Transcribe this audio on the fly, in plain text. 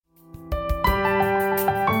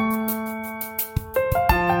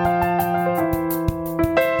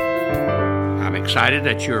excited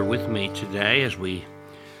that you're with me today as we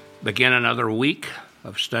begin another week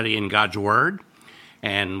of studying God's Word.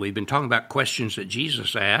 And we've been talking about questions that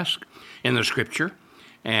Jesus asked in the Scripture.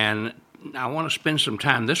 And I want to spend some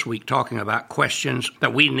time this week talking about questions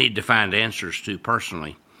that we need to find answers to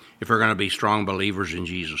personally if we're going to be strong believers in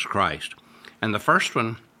Jesus Christ. And the first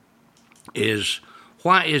one is,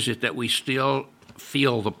 why is it that we still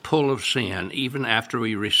feel the pull of sin even after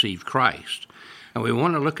we receive Christ? And we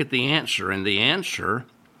want to look at the answer, and the answer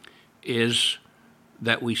is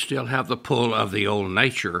that we still have the pull of the old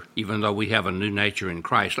nature, even though we have a new nature in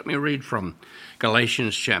Christ. Let me read from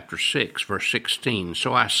Galatians chapter 6, verse 16.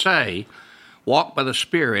 So I say, walk by the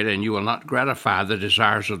Spirit, and you will not gratify the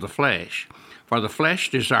desires of the flesh. For the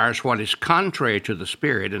flesh desires what is contrary to the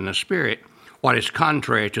Spirit, and the Spirit what is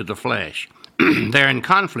contrary to the flesh. They're in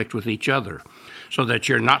conflict with each other, so that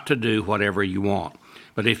you're not to do whatever you want.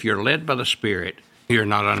 But if you're led by the Spirit, you're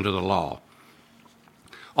not under the law.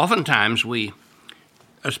 Oftentimes we,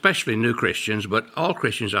 especially new Christians, but all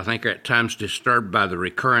Christians, I think, are at times disturbed by the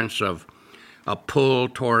recurrence of a pull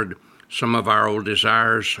toward some of our old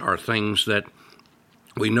desires or things that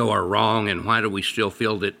we know are wrong, and why do we still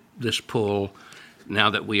feel that this pull now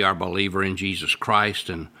that we are a believer in Jesus Christ,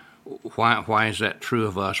 and why is that true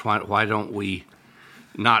of us? Why don't we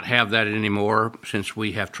not have that anymore since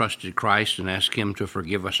we have trusted Christ and asked Him to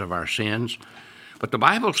forgive us of our sins? But the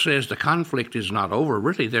Bible says the conflict is not over.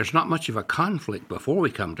 Really, there's not much of a conflict before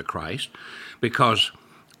we come to Christ, because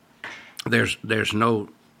there's no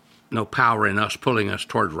power in us pulling us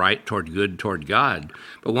toward right, toward good, toward God.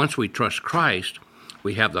 But once we trust Christ,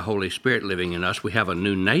 we have the Holy Spirit living in us. We have a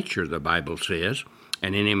new nature, the Bible says,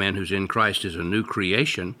 and any man who's in Christ is a new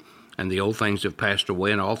creation, and the old things have passed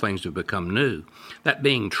away and all things have become new. That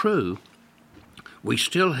being true, we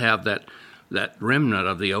still have that remnant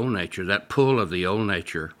of the old nature, that pull of the old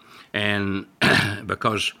nature, and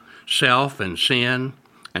because self and sin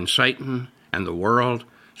and Satan and the world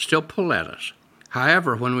still pull at us.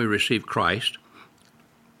 However, when we receive Christ,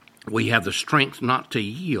 we have the strength not to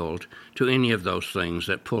yield to any of those things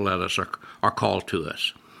that pull at us or are called to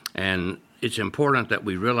us. And it's important that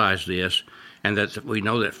we realize this, and that we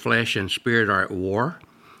know that flesh and spirit are at war,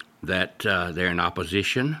 that they're in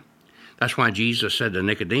opposition. That's why Jesus said to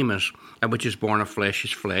Nicodemus, that which is born of flesh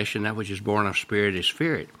is flesh, and that which is born of spirit is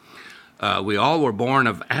spirit. We all were born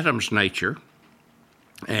of Adam's nature,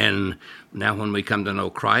 and now when we come to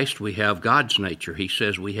know Christ, we have God's nature. He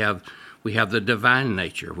says we have the divine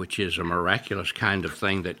nature, which is a miraculous kind of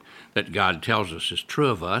thing that God tells us is true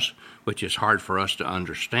of us, which is hard for us to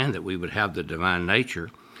understand that we would have the divine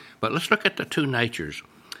nature. But let's look at the two natures.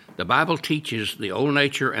 The Bible teaches the old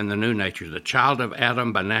nature and the new nature, the child of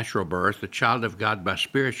Adam by natural birth, the child of God by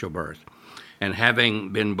spiritual birth. And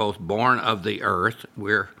having been both born of the earth,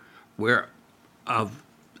 we're of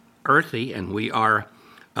earthy, and we are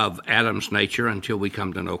of Adam's nature until we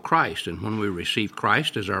come to know Christ. And when we receive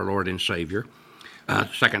Christ as our Lord and Savior,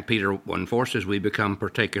 2 Peter 1:4 says we become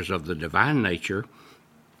partakers of the divine nature,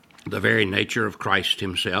 the very nature of Christ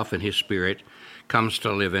Himself, and His Spirit comes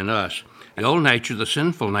to live in us. The old nature, the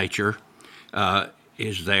sinful nature,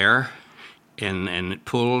 is there, and it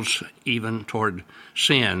pulls even toward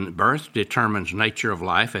sin. Birth determines nature of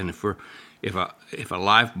life, and if a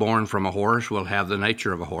life born from a horse will have the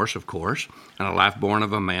nature of a horse, of course, and a life born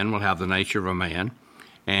of a man will have the nature of a man,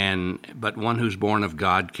 but one who's born of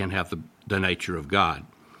God can have the nature of God.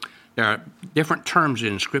 There are different terms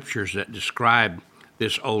in Scriptures that describe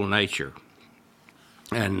this old nature,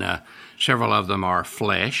 and several of them are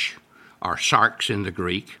flesh, or sarx in the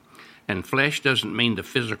Greek. And flesh doesn't mean the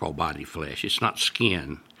physical body flesh. It's not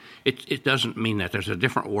skin. It doesn't mean that. There's a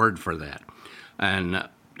different word for that. And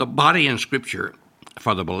the body in Scripture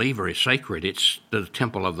for the believer is sacred. It's the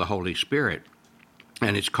temple of the Holy Spirit.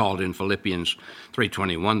 And it's called in Philippians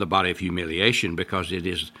 3:21 the body of humiliation, because it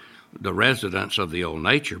is the residence of the old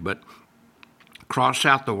nature. But cross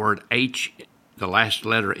out the word H, the last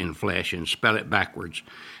letter in flesh, and spell it backwards,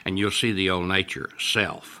 and you'll see the old nature,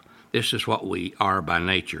 self. This is what we are by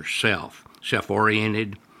nature, self.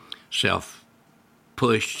 Self-oriented,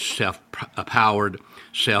 self-pushed, self-powered,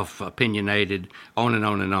 self-opinionated, on and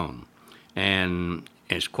on and on. And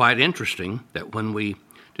it's quite interesting that when we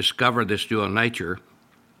discover this dual nature,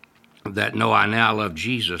 that no, I now love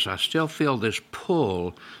Jesus, I still feel this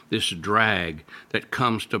pull, this drag that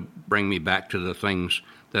comes to bring me back to the things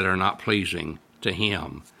that are not pleasing to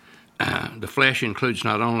Him. The flesh includes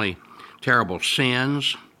not only terrible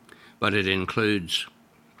sins, but it includes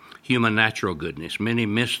human natural goodness. Many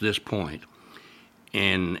miss this point.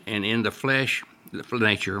 And in the flesh, the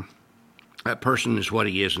nature, that person is what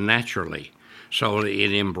he is naturally. So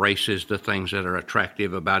it embraces the things that are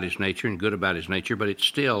attractive about his nature and good about his nature, but it's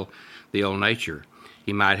still the old nature.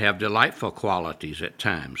 He might have delightful qualities at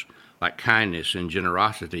times, like kindness and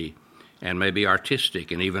generosity, and maybe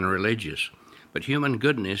artistic and even religious. But human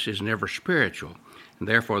goodness is never spiritual. And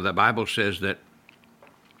therefore, the Bible says that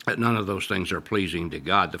none of those things are pleasing to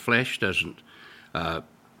God. The flesh doesn't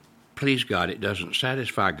please God. It doesn't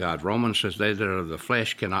satisfy God. Romans says they that are of the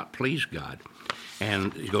flesh cannot please God.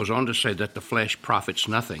 And he goes on to say that the flesh profits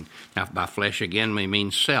nothing. Now, by flesh, again, we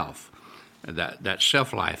mean self, that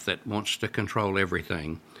self-life that wants to control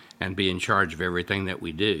everything and be in charge of everything that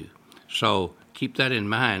we do. So keep that in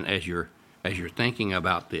mind as you're thinking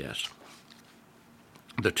about this.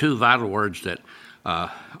 The two vital words that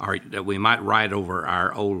that we might write over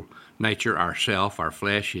our old nature, our self, our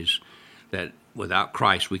flesh, is that without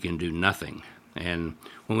Christ we can do nothing. And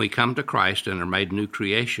when we come to Christ and are made new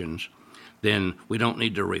creations, then we don't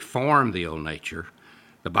need to reform the old nature.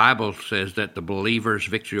 The Bible says that the believer's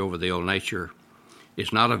victory over the old nature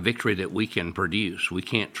is not a victory that we can produce. We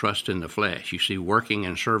can't trust in the flesh. You see, working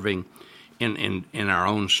and serving in our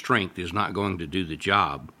own strength is not going to do the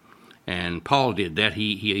job. And Paul did that.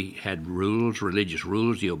 He had rules, religious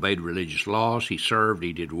rules. He obeyed religious laws. He served.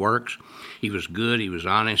 He did works. He was good. He was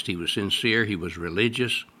honest. He was sincere. He was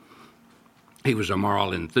religious. He was a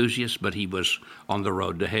moral enthusiast, but he was on the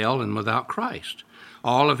road to hell and without Christ.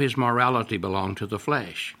 All of his morality belonged to the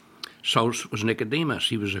flesh. So was Nicodemus.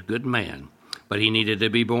 He was a good man, but he needed to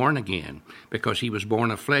be born again because he was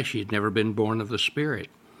born of flesh. He had never been born of the Spirit.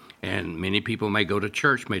 And many people may go to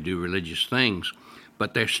church, may do religious things,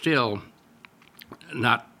 but they're still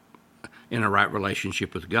not in a right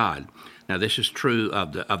relationship with God. Now, this is true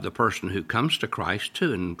of the person who comes to Christ,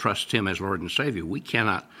 too, and trusts him as Lord and Savior. We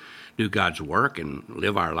cannot do God's work and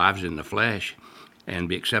live our lives in the flesh and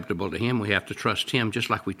be acceptable to him. We have to trust him just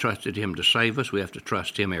like we trusted him to save us. We have to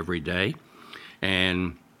trust him every day.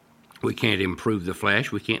 And we can't improve the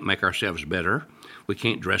flesh. We can't make ourselves better. We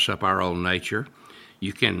can't dress up our own nature.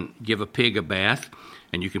 You can give a pig a bath,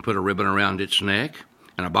 and you can put a ribbon around its neck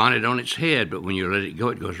and a bonnet on its head, but when you let it go,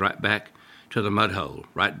 it goes right back to the mud hole,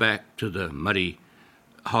 right back to the muddy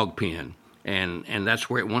hog pen, and that's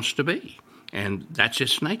where it wants to be, and that's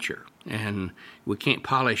its nature. And we can't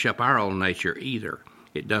polish up our own nature either.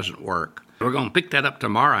 It doesn't work. We're going to pick that up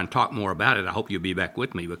tomorrow and talk more about it. I hope you'll be back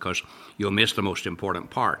with me because you'll miss the most important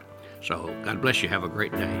part. So God bless you. Have a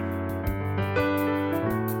great day.